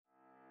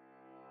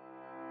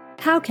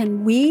How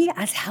can we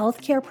as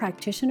healthcare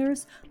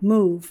practitioners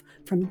move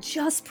from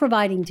just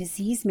providing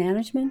disease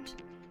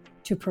management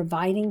to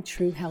providing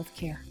true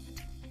healthcare?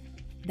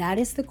 That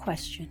is the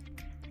question,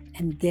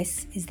 and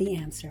this is the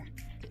answer.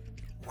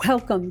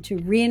 Welcome to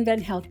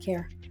Reinvent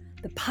Healthcare,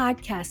 the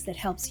podcast that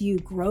helps you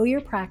grow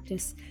your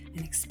practice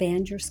and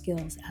expand your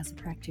skills as a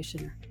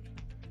practitioner.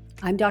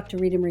 I'm Dr.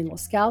 Rita Marie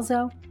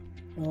Loscalzo.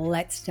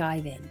 Let's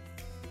dive in.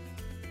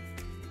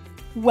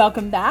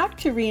 Welcome back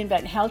to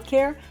Reinvent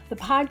Healthcare, the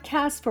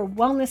podcast for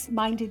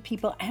wellness-minded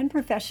people and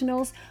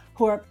professionals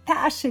who are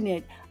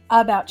passionate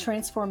about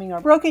transforming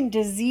our broken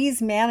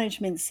disease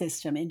management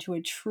system into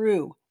a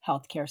true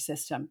healthcare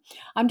system.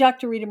 I'm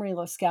Dr. Rita Marie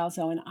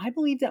Loscalzo, and I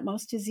believe that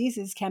most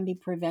diseases can be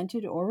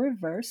prevented or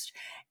reversed,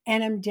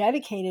 and I'm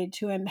dedicated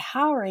to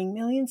empowering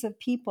millions of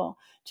people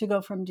to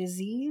go from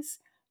disease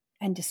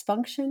and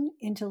dysfunction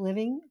into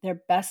living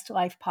their best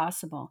life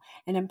possible.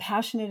 And I'm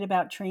passionate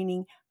about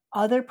training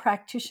other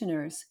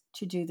practitioners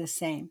to do the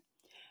same.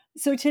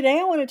 So today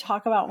I want to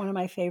talk about one of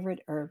my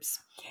favorite herbs.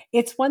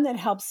 It's one that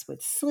helps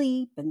with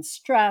sleep and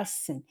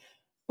stress and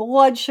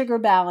blood sugar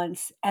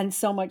balance and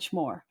so much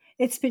more.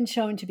 It's been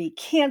shown to be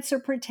cancer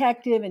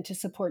protective and to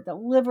support the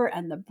liver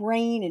and the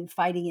brain in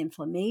fighting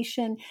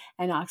inflammation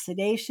and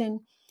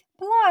oxidation.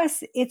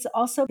 Plus, it's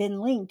also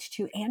been linked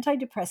to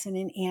antidepressant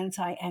and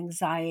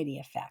anti-anxiety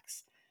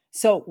effects.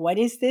 So what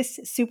is this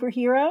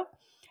superhero?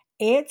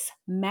 It's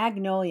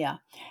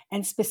Magnolia.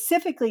 And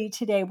specifically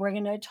today, we're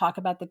going to talk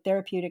about the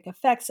therapeutic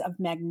effects of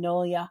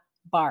Magnolia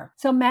Bark.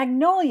 So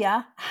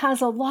Magnolia has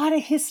a lot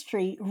of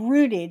history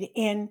rooted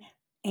in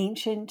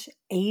ancient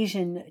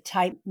Asian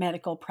type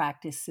medical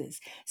practices.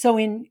 So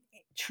in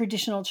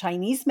traditional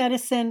Chinese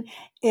medicine,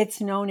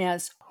 it's known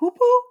as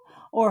hupu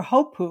or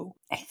hopu.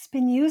 It's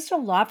been used a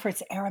lot for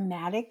its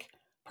aromatic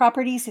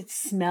properties. It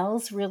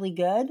smells really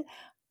good.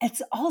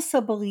 It's also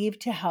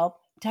believed to help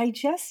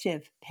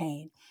digestive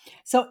pain.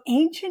 So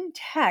ancient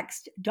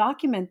texts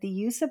document the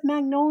use of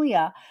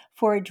magnolia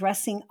for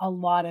addressing a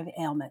lot of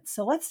ailments.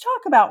 So let's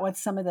talk about what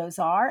some of those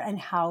are and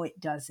how it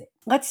does it.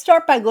 Let's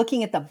start by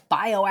looking at the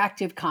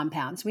bioactive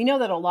compounds. We know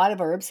that a lot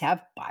of herbs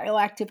have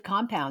bioactive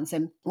compounds,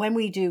 and when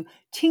we do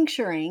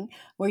tincturing,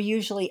 we're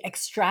usually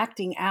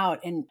extracting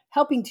out and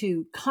helping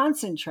to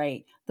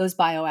concentrate those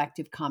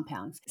bioactive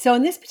compounds. So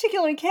in this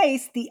particular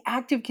case, the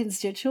active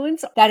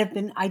constituents that have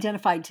been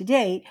identified to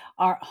date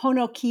are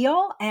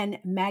honokiol and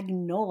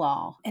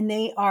magnolol, and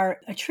they are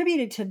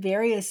attributed to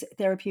various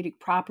therapeutic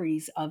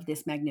properties of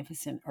this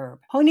magnificent herb.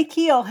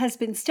 Honokiol has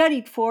been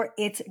studied for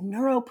its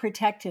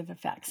neuroprotective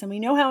effects, and we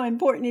know how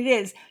important it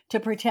is to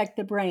protect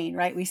the brain,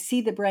 right? We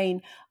see the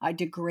brain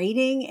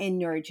degrading in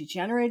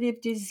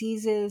neurodegenerative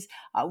diseases.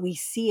 We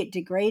see it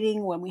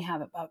degrading when we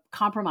have a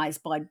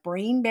compromised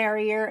blood-brain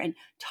barrier and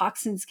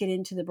toxins get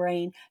into the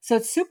brain. So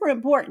it's super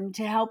important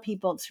to help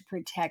people to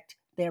protect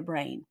their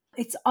brain.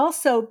 It's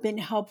also been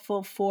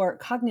helpful for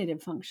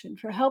cognitive function,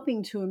 for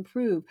helping to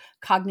improve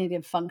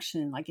cognitive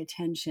function like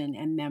attention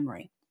and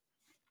memory.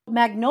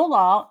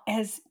 Magnolol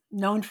is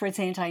known for its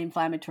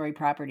anti-inflammatory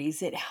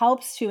properties. It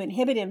helps to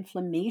inhibit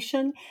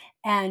inflammation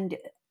and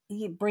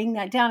bring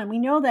that down. And we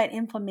know that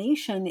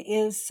inflammation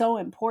is so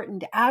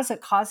important as a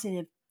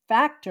causative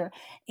factor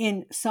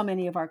in so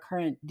many of our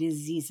current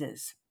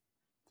diseases.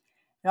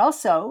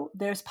 Also,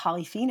 there's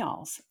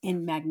polyphenols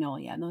in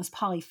magnolia, and those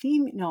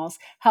polyphenols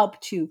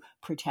help to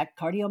protect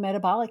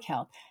cardiometabolic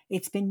health.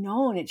 It's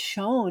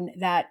shown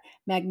that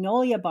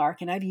magnolia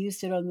bark, and I've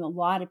used it on a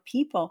lot of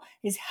people,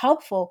 is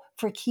helpful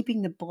for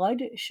keeping the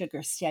blood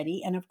sugar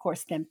steady and, of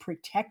course, then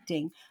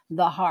protecting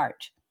the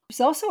heart.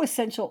 There's also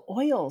essential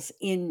oils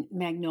in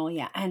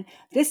magnolia, and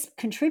this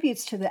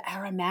contributes to the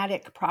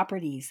aromatic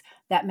properties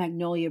that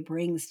magnolia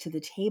brings to the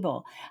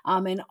table,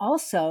 and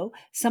also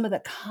some of the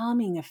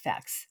calming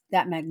effects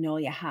that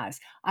magnolia has.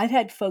 I've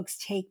had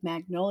folks take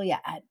magnolia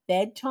at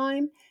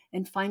bedtime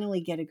and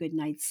finally get a good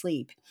night's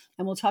sleep.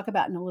 And we'll talk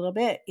about in a little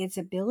bit its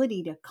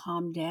ability to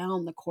calm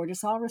down the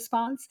cortisol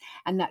response,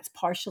 and that's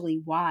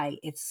partially why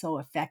it's so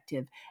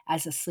effective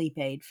as a sleep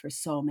aid for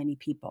so many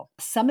people.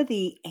 Some of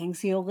the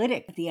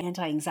anxiolytic, the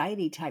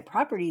anti-anxiety type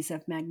properties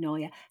of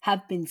magnolia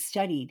have been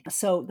studied.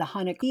 So the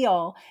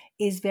honokiol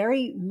is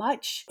very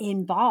much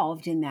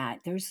involved in that.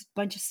 There's a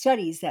bunch of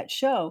studies that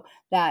show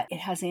that it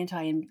has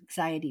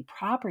anti-anxiety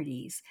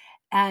properties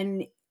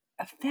and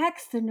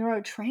affects the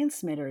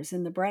neurotransmitters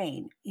in the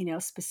brain,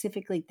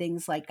 specifically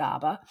things like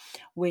GABA,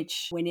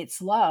 which when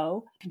it's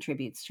low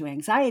contributes to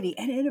anxiety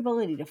and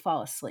inability to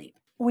fall asleep.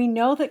 We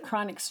know that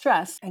chronic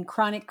stress and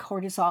chronic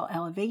cortisol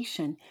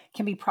elevation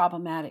can be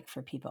problematic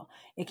for people.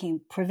 It can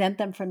prevent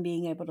them from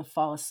being able to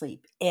fall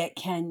asleep. It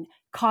can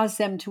cause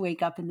them to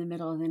wake up in the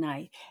middle of the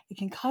night. It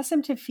can cause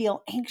them to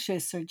feel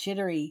anxious or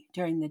jittery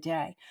during the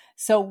day.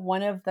 So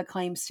one of the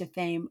claims to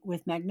fame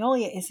with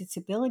magnolia is its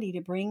ability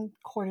to bring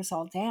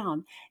cortisol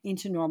down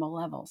into normal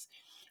levels.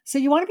 So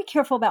you want to be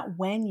careful about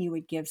when you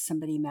would give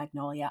somebody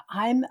magnolia.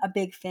 I'm a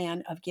big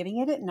fan of giving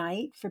it at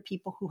night for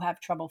people who have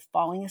trouble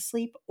falling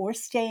asleep or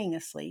staying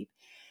asleep.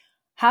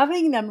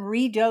 Having them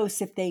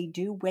redose if they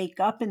do wake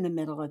up in the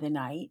middle of the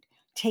night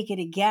take it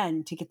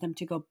again to get them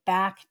to go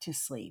back to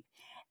sleep.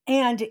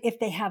 And if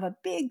they have a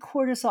big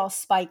cortisol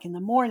spike in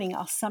the morning,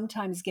 I'll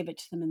sometimes give it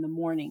to them in the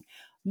morning.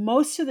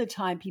 Most of the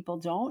time, people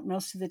don't.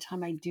 Most of the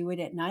time, I do it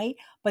at night.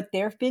 But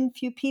there have been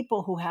few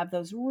people who have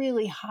those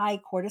really high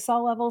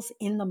cortisol levels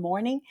in the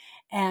morning,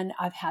 and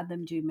I've had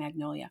them do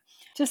Magnolia.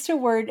 Just a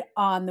word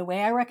on the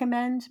way I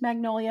recommend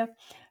Magnolia.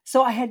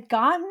 So I had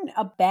gotten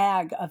a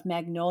bag of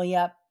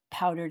Magnolia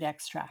powdered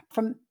extract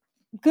from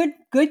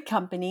good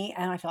company,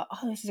 and I thought,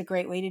 oh, this is a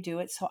great way to do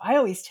it. So I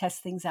always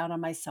test things out on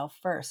myself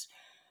first.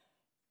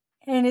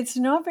 And it's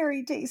not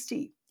very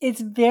tasty.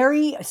 It's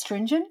very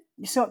astringent,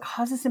 so it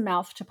causes the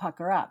mouth to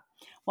pucker up.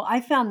 Well,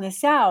 I found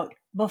this out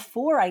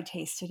before I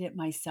tasted it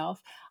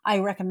myself. I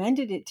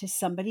recommended it to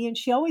somebody, and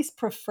she always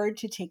preferred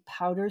to take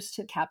powders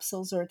to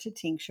capsules or to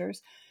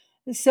tinctures.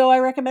 So I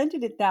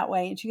recommended it that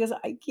way. And she goes,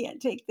 I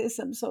can't take this.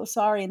 I'm so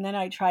sorry. And then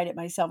I tried it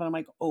myself, and I'm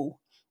like, oh,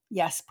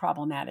 yes,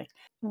 problematic.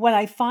 What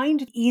I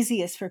find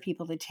easiest for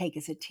people to take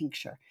is a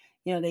tincture.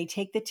 They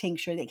take the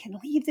tincture, they can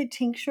leave the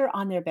tincture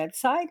on their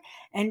bedside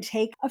and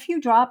take a few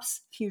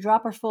drops, few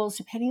dropperfuls,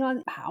 depending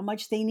on how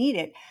much they need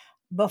it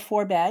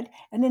before bed.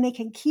 And then they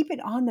can keep it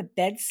on the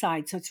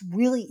bedside. So it's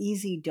really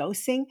easy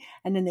dosing.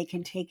 And then they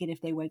can take it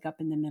if they wake up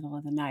in the middle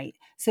of the night.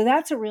 So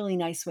that's a really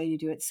nice way to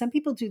do it. Some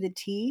people do the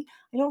tea.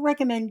 I don't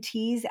recommend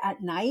teas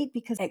at night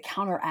because it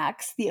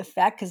counteracts the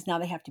effect, because now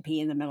they have to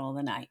pee in the middle of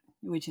the night,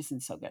 which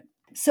isn't so good.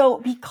 So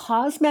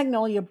because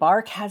Magnolia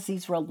Bark has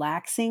these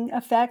relaxing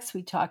effects,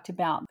 we talked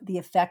about the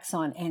effects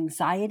on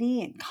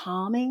anxiety and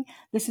calming.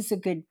 This is a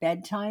good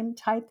bedtime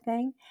type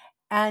thing.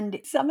 And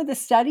some of the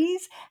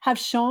studies have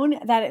shown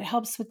that it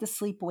helps with the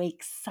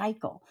sleep-wake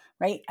cycle,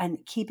 right?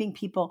 And keeping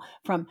people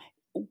from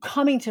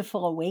coming to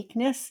full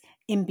awakeness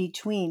in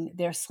between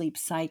their sleep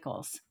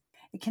cycles.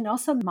 It can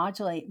also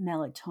modulate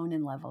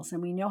melatonin levels,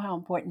 and we know how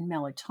important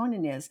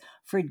melatonin is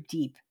for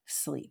deep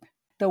sleep.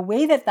 The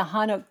way that the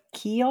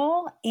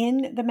hanokiol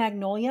in the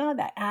magnolia,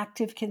 the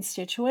active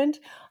constituent,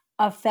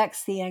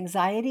 affects the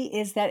anxiety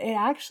is that it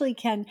actually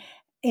can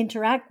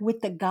interact with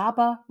the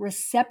GABA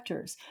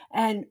receptors.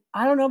 And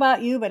I don't know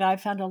about you, but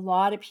I've found a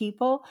lot of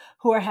people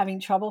who are having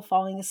trouble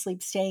falling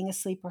asleep, staying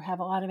asleep, or have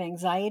a lot of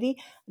anxiety.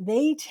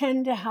 They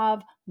tend to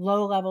have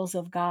low levels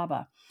of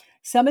GABA.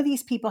 Some of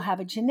these people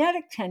have a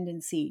genetic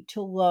tendency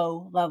to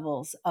low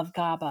levels of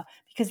GABA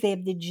because they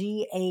have the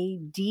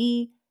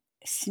GAD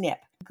SNP,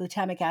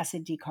 glutamic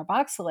acid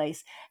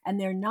decarboxylase, and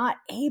they're not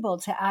able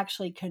to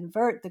actually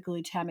convert the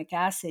glutamic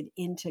acid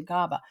into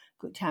GABA.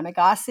 Glutamic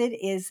acid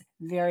is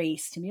very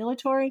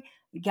stimulatory.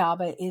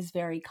 GABA is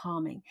very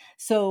calming.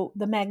 So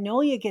the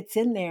magnolia gets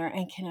in there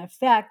and can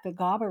affect the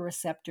GABA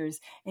receptors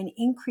and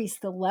increase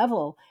the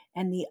level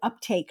and the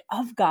uptake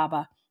of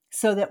GABA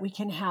so that we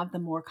can have the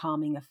more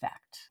calming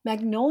effect.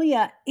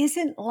 Magnolia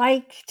isn't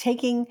like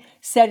taking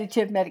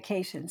sedative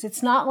medications.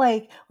 It's not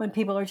like when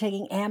people are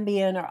taking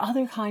Ambien or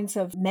other kinds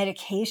of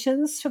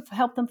medications to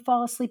help them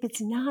fall asleep. It's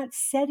not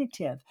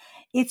sedative.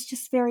 It's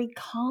just very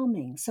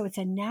calming. So it's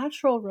a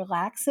natural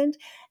relaxant.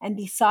 And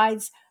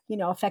besides,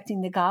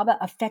 affecting the GABA,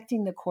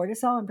 affecting the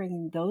cortisol and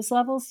bringing those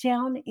levels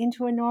down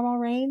into a normal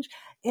range,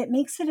 it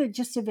makes it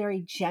just a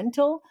very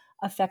gentle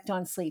effect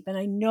on sleep. And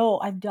I know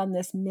I've done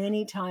this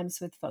many times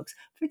with folks,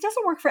 but it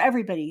doesn't work for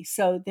everybody.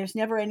 So there's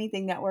never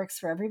anything that works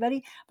for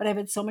everybody. But I've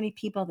had so many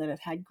people that have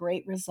had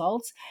great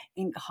results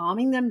in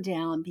calming them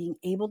down, being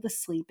able to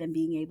sleep, and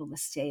being able to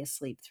stay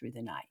asleep through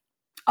the night.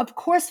 Of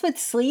course, with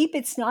sleep,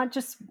 it's not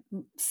just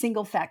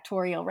single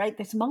factorial, right?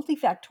 It's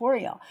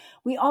multifactorial.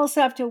 We also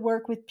have to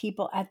work with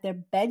people at their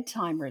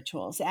bedtime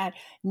rituals, at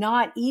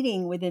not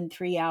eating within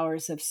 3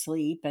 hours of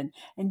sleep, and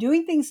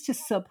doing things to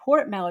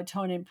support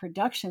melatonin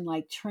production,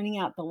 like turning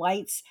out the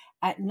lights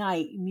at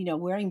night,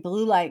 wearing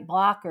blue light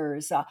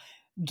blockers,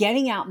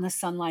 getting out in the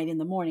sunlight in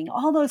the morning.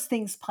 All those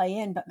things play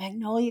in, but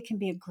Magnolia can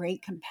be a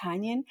great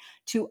companion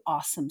to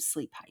awesome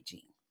sleep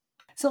hygiene.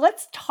 So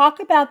let's talk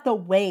about the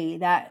way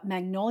that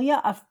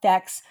magnolia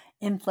affects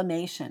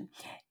inflammation.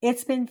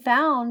 It's been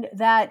found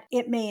that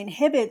it may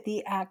inhibit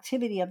the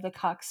activity of the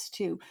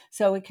COX-2.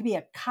 So it could be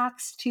a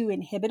COX-2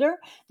 inhibitor.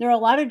 There are a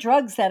lot of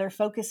drugs that are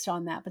focused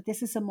on that, but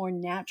this is a more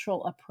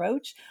natural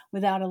approach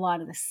without a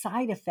lot of the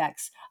side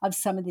effects of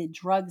some of the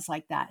drugs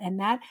like that. And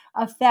that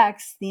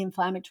affects the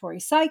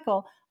inflammatory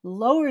cycle,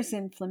 lowers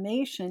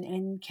inflammation,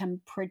 and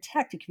can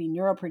protect. It can be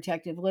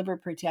neuroprotective, liver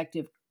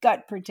protective,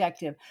 gut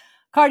protective,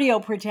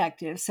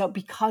 cardioprotective. So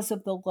because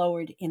of the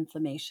lowered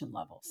inflammation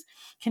levels,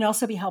 can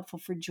also be helpful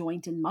for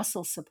joint and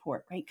muscle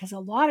support, right? Because a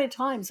lot of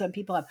times when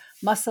people have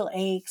muscle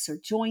aches or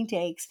joint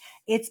aches,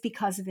 it's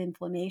because of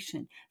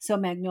inflammation. So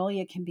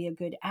magnolia can be a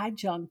good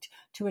adjunct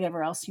to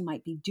whatever else you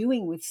might be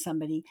doing with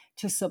somebody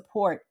to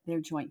support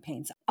their joint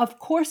pains. Of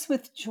course,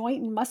 with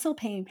joint and muscle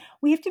pain,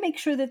 we have to make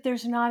sure that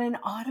there's not an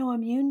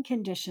autoimmune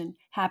condition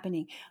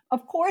happening.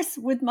 Of course,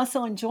 with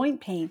muscle and joint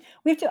pain,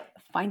 we have to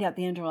find out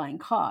the underlying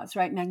cause,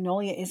 right?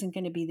 Magnolia isn't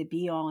going to be the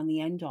be all and the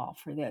end all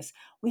for this.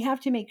 We have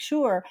to make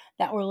sure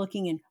that we're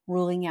looking and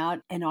ruling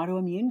out an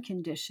autoimmune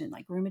condition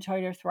like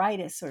rheumatoid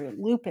arthritis or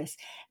lupus,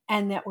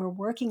 and that we're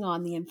working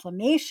on the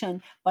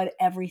inflammation, but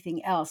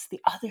everything else, the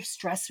other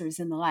stressors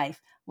in the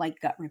life, like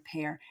gut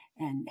repair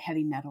and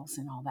heavy metals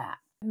and all that.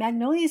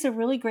 Magnolia is a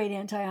really great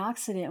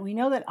antioxidant. We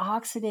know that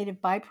oxidative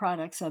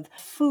byproducts of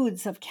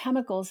foods, of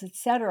chemicals,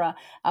 etc.,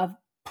 of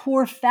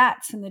poor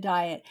fats in the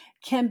diet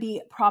can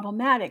be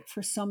problematic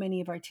for so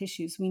many of our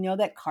tissues. We know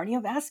that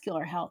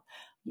cardiovascular health,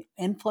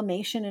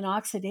 inflammation, and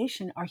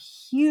oxidation are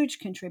huge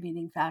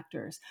contributing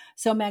factors.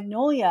 So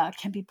magnolia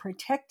can be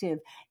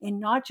protective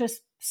in not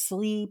just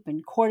sleep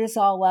and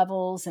cortisol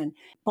levels and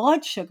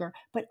blood sugar,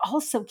 but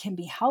also can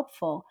be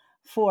helpful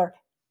for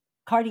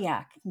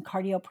cardiac and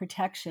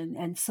cardioprotection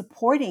and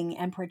supporting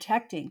and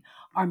protecting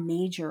our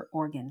major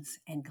organs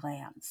and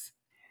glands.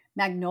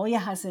 Magnolia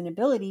has an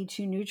ability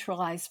to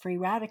neutralize free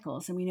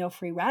radicals, and we know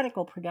free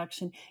radical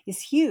production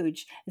is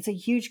huge. It's a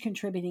huge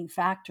contributing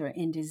factor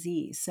in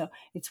disease, so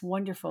it's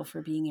wonderful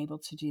for being able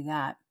to do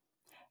that.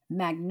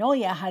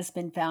 Magnolia has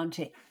been found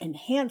to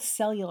enhance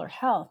cellular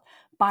health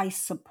by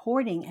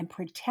supporting and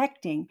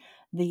protecting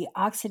the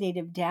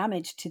oxidative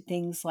damage to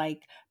things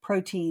like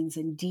proteins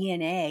and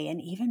DNA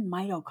and even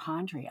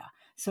mitochondria.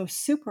 So,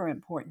 super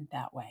important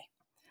that way.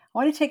 I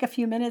want to take a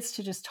few minutes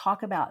to just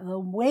talk about the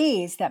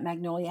ways that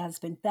magnolia has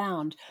been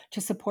found to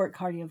support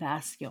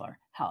cardiovascular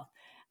health.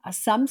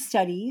 Some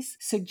studies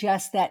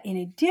suggest that in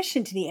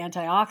addition to the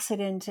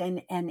antioxidant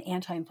and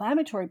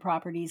anti-inflammatory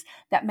properties,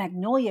 that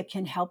magnolia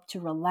can help to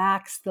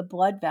relax the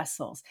blood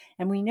vessels.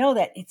 And we know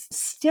that it's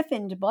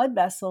stiffened blood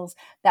vessels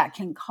that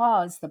can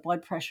cause the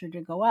blood pressure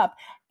to go up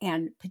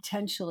and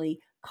potentially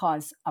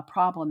cause a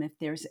problem if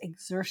there's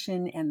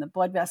exertion and the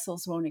blood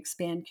vessels won't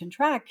expand,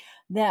 contract,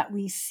 that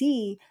we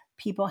see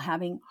people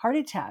having heart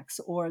attacks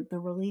or the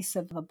release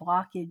of a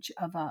blockage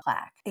of a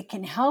plaque. It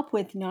can help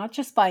with not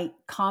just by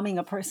calming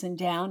a person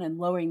down and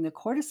lowering the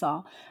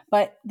cortisol,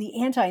 but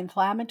the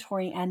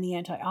anti-inflammatory and the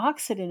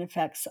antioxidant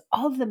effects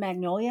of the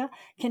magnolia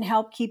can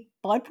help keep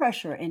blood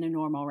pressure in a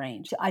normal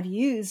range. I've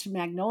used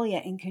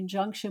magnolia in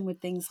conjunction with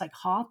things like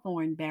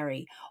hawthorn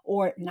berry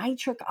or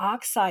nitric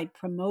oxide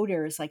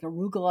promoters like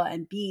arugula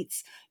and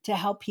beets to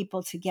help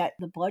people to get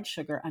the blood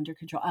sugar under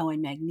control. Oh,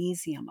 and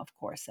magnesium, of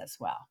course, as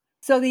well.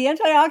 So the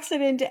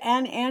antioxidant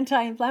and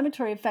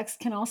anti-inflammatory effects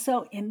can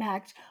also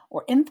impact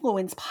or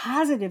influence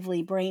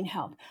positively brain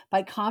health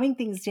by calming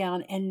things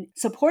down and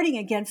supporting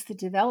against the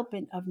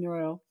development of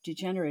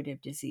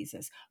neurodegenerative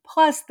diseases.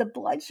 Plus, the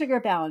blood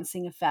sugar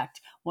balancing effect,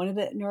 one of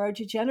the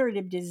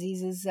neurodegenerative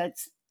diseases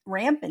that's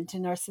rampant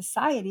in our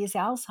society is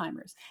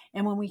Alzheimer's.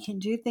 And when we can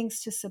do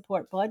things to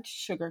support blood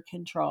sugar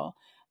control,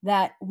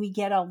 that we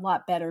get a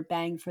lot better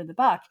bang for the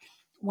buck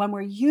when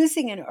we're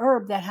using an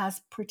herb that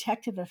has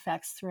protective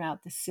effects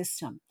throughout the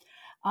system.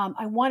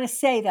 I want to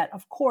say that,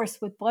 of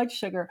course, with blood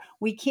sugar,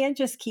 we can't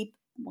just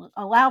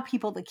allow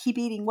people to keep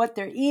eating what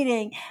they're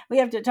eating. We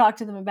have to talk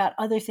to them about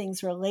other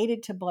things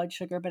related to blood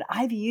sugar, but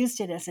I've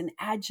used it as an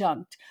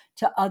adjunct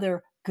to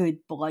other good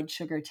blood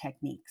sugar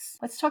techniques.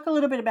 Let's talk a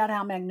little bit about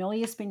how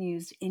magnolia has been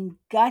used in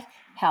gut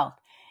health.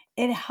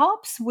 It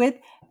helps with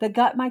the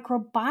gut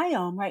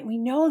microbiome, right? We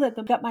know that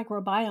the gut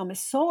microbiome is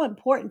so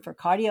important for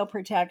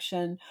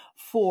cardioprotection,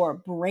 for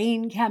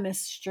brain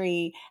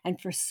chemistry,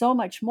 and for so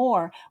much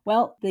more.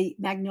 Well, the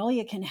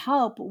magnolia can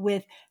help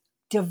with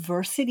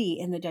diversity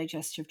in the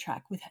digestive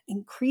tract, with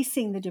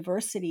increasing the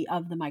diversity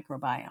of the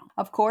microbiome.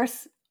 Of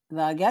course,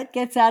 the gut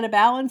gets out of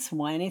balance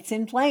when it's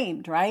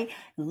inflamed, right?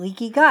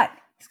 Leaky gut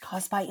is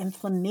caused by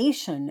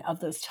inflammation of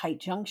those tight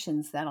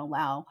junctions that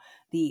allow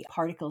the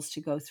particles to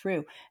go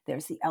through.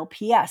 There's the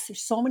LPS.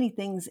 There's so many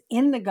things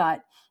in the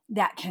gut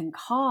that can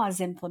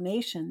cause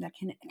inflammation, that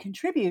can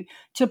contribute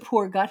to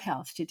poor gut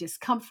health, to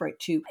discomfort,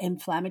 to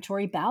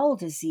inflammatory bowel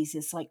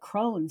diseases like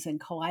Crohn's and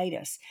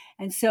colitis.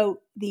 And so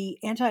the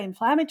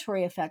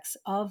anti-inflammatory effects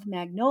of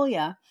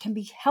magnolia can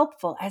be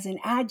helpful as an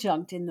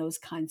adjunct in those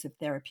kinds of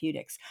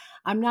therapeutics.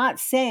 I'm not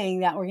saying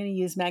that we're going to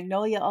use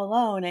magnolia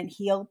alone and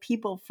heal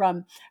people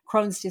from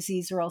Crohn's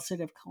disease or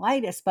ulcerative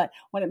colitis, but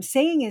what I'm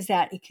saying is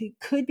that it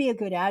could be a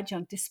good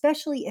adjunct,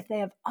 especially if they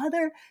have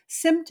other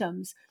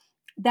symptoms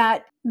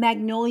that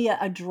magnolia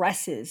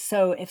addresses.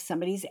 So if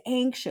somebody's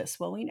anxious,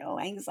 well, we know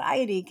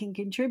anxiety can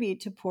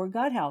contribute to poor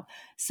gut health.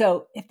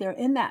 So if they're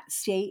in that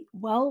state,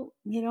 well,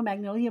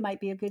 magnolia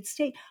might be a good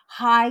state.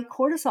 High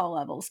cortisol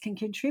levels can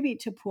contribute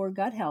to poor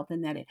gut health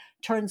in that it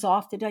turns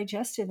off the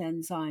digestive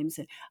enzymes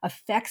and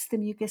affects the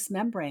mucous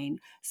membrane.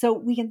 So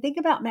we can think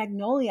about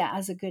magnolia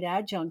as a good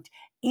adjunct,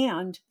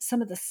 and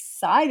some of the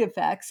side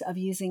effects of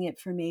using it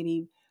for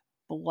maybe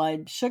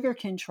blood sugar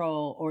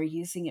control or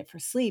using it for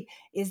sleep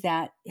is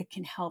that it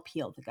can help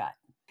heal the gut.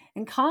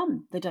 and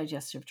calm the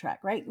digestive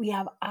tract, right? We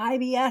have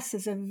IBS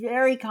is a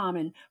very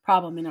common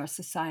problem in our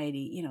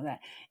society, that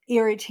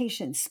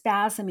irritation,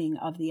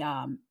 spasming of the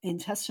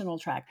intestinal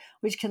tract,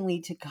 which can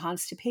lead to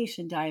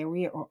constipation,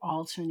 diarrhea, or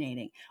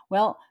alternating.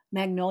 Well,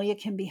 Magnolia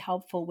can be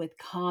helpful with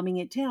calming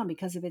it down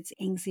because of its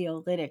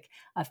anxiolytic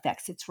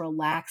effects, its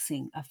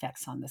relaxing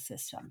effects on the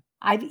system.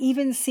 I've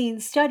even seen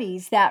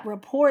studies that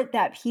report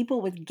that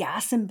people with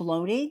gas and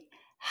bloating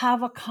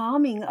have a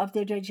calming of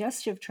their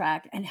digestive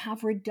tract and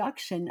have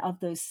reduction of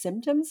those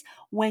symptoms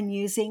when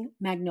using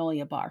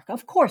Magnolia bark.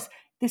 Of course,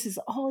 this is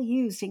all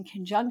used in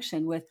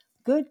conjunction with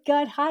good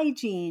gut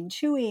hygiene,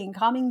 chewing,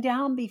 calming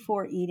down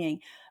before eating.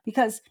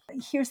 Because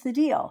here's the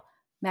deal: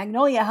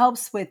 Magnolia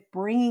helps with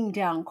bringing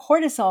down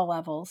cortisol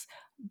levels,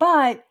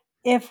 but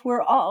if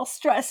we're all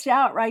stressed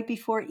out right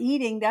before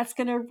eating, that's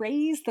going to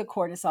raise the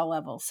cortisol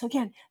levels. So,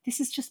 again, this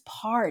is just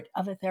part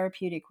of a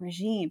therapeutic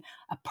regime,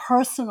 a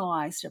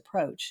personalized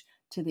approach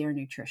to their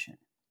nutrition.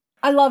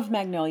 I love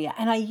Magnolia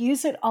and I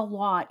use it a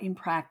lot in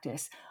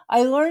practice.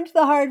 I learned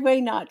the hard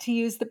way not to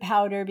use the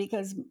powder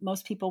because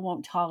most people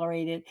won't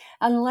tolerate it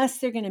unless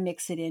they're going to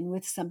mix it in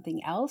with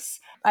something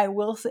else. I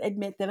will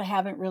admit that I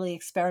haven't really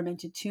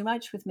experimented too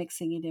much with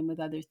mixing it in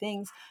with other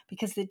things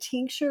because the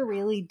tincture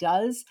really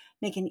does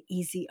make an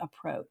easy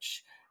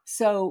approach.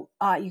 So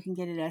you can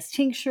get it as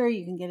tincture,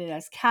 you can get it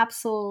as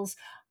capsules.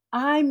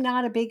 I'm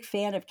not a big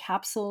fan of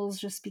capsules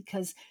just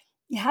because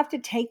you have to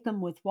take them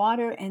with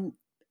water, and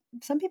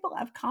some people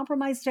have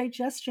compromised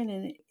digestion,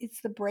 and it's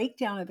the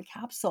breakdown of the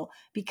capsule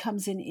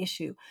becomes an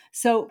issue.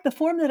 So the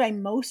form that I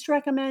most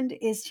recommend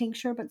is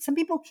tincture, but some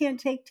people can't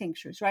take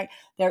tinctures, right?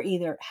 They're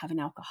either have an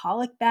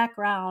alcoholic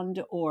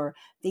background or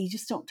they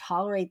just don't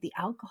tolerate the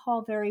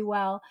alcohol very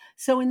well.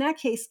 So in that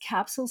case,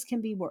 capsules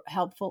can be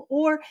helpful,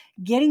 or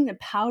getting the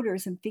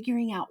powders and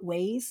figuring out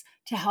ways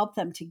to help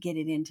them to get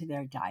it into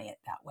their diet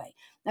that way.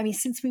 I mean,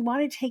 since we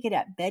want to take it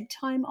at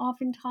bedtime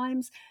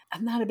oftentimes,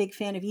 I'm not a big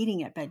fan of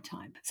eating at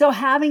bedtime. So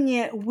having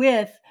it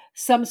with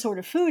some sort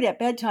of food at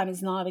bedtime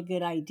is not a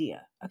good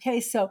idea. Okay,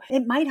 so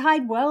it might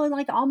hide well in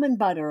like almond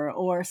butter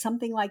or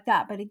something like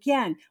that. But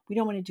again, we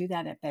don't want to do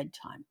that at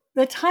bedtime.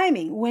 The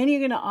timing, when you're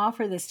going to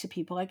offer this to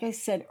people, like I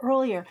said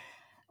earlier,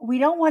 we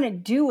don't want to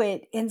do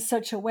it in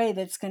such a way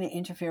that's going to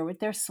interfere with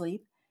their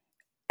sleep.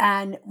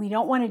 And we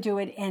don't want to do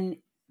it and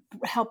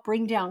help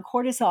bring down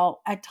cortisol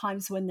at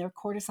times when their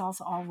cortisol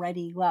is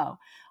already low.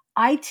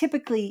 I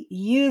typically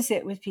use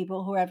it with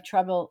people who have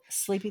trouble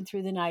sleeping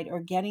through the night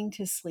or getting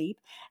to sleep,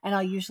 and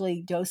I'll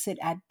usually dose it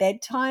at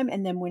bedtime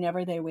and then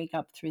whenever they wake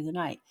up through the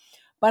night.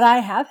 But I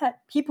have had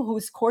people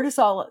whose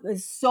cortisol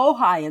is so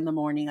high in the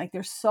morning, like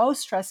they're so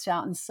stressed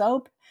out and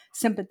so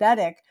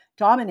sympathetic,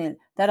 dominant,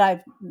 that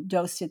I've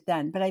dosed it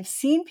then. But I've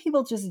seen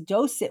people just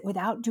dose it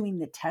without doing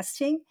the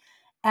testing,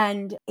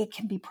 and it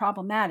can be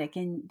problematic,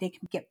 and they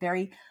can get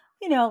very,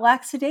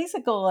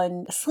 lackadaisical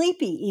and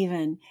sleepy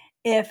even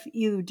if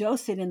you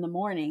dose it in the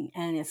morning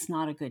and it's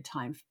not a good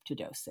time to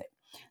dose it.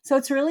 So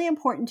it's really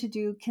important to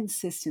do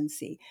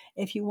consistency.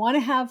 If you want to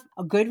have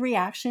a good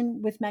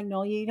reaction with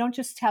Magnolia, you don't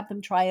just have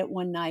them try it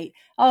one night.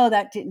 Oh,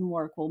 that didn't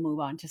work. We'll move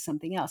on to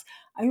something else.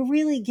 I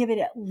really give it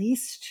at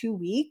least 2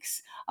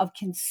 weeks of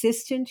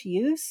consistent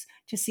use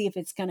to see if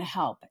it's going to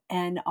help.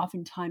 And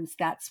oftentimes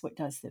that's what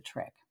does the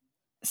trick.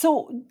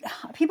 So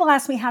people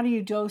ask me, how do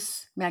you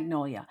dose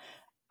Magnolia?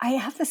 I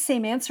have the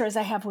same answer as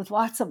I have with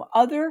lots of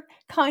other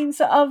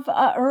kinds of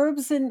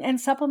herbs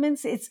and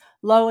supplements. It's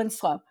low and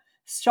slow.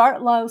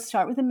 Start low,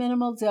 start with a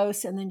minimal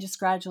dose, and then just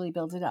gradually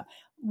build it up.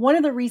 One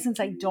of the reasons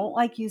I don't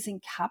like using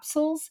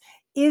capsules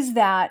is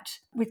that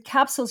with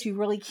capsules, you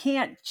really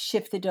can't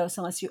shift the dose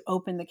unless you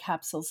open the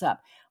capsules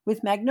up.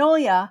 With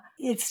Magnolia,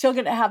 it's still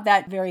going to have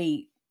that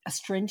very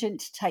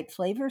astringent type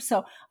flavor.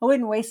 So I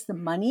wouldn't waste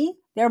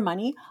their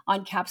money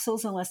on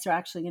capsules unless they're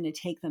actually going to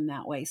take them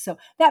that way. So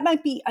that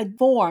might be a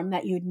form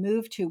that you'd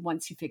move to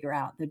once you figure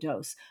out the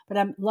dose. But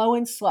I'm low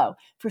and slow.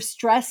 For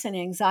stress and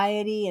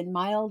anxiety and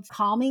mild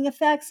calming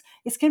effects,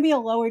 it's going to be a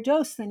lower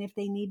dose than if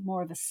they need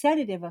more of a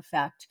sedative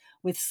effect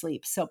with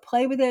sleep. So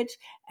play with it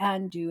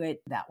and do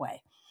it that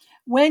way.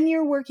 When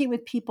you're working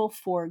with people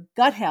for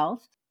gut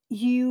health,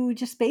 you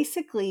just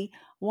basically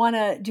want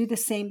to do the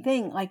same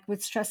thing like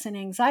with stress and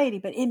anxiety,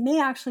 but it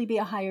may actually be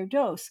a higher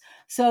dose.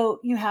 So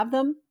you have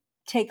them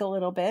take a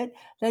little bit,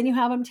 then you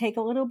have them take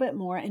a little bit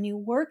more, and you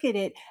work at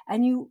it.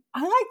 And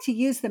I like to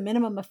use the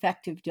minimum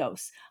effective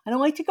dose. I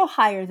don't like to go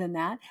higher than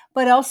that,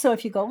 but also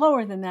if you go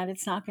lower than that,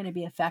 it's not going to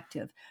be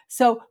effective.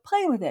 So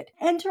play with it,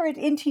 enter it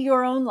into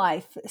your own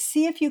life,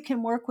 see if you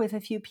can work with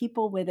a few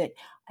people with it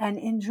and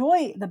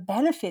enjoy the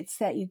benefits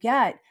that you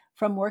get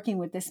from working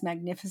with this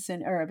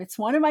magnificent herb. It's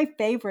one of my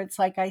favorites,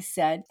 like I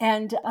said,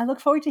 and I look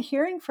forward to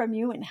hearing from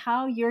you and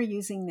how you're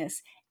using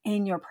this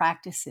in your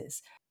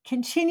practices.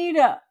 Continue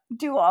to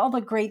do all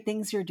the great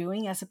things you're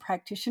doing as a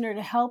practitioner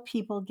to help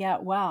people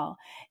get well.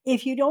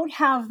 If you don't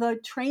have the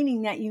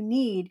training that you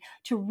need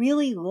to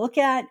really look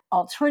at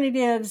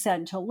alternatives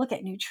and to look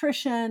at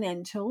nutrition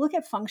and to look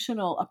at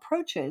functional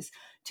approaches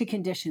to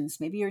conditions,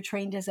 maybe you're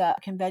trained as a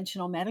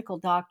conventional medical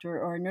doctor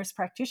or a nurse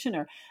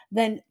practitioner,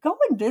 then go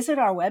and visit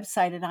our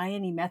website at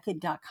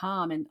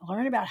inemethod.com and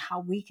learn about how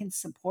we can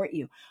support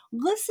you.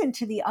 Listen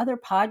to the other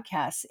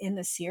podcasts in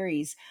the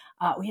series.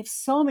 We have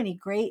so many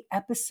great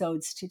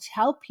episodes to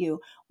help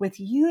you with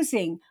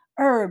using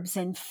herbs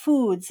and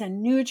foods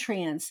and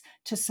nutrients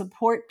to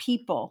support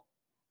people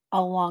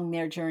along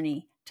their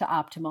journey to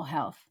optimal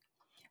health.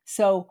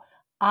 So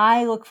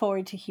I look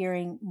forward to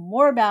hearing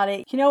more about it.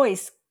 You can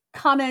always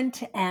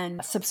comment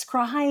and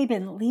subscribe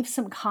and leave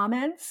some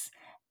comments,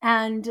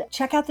 and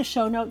check out the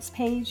show notes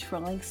page for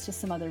links to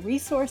some other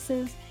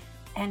resources.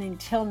 And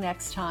until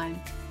next time,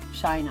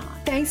 shine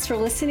on. Thanks for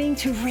listening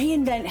to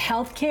Reinvent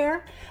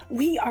Healthcare.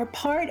 We are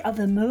part of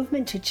the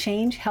movement to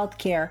change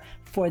healthcare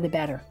for the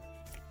better.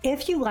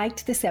 If you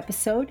liked this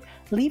episode,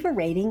 leave a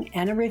rating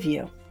and a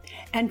review.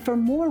 And for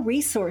more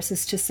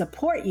resources to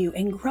support you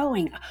in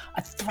growing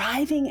a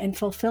thriving and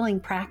fulfilling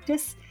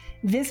practice,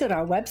 visit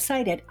our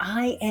website at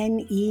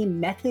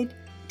inemethod.com.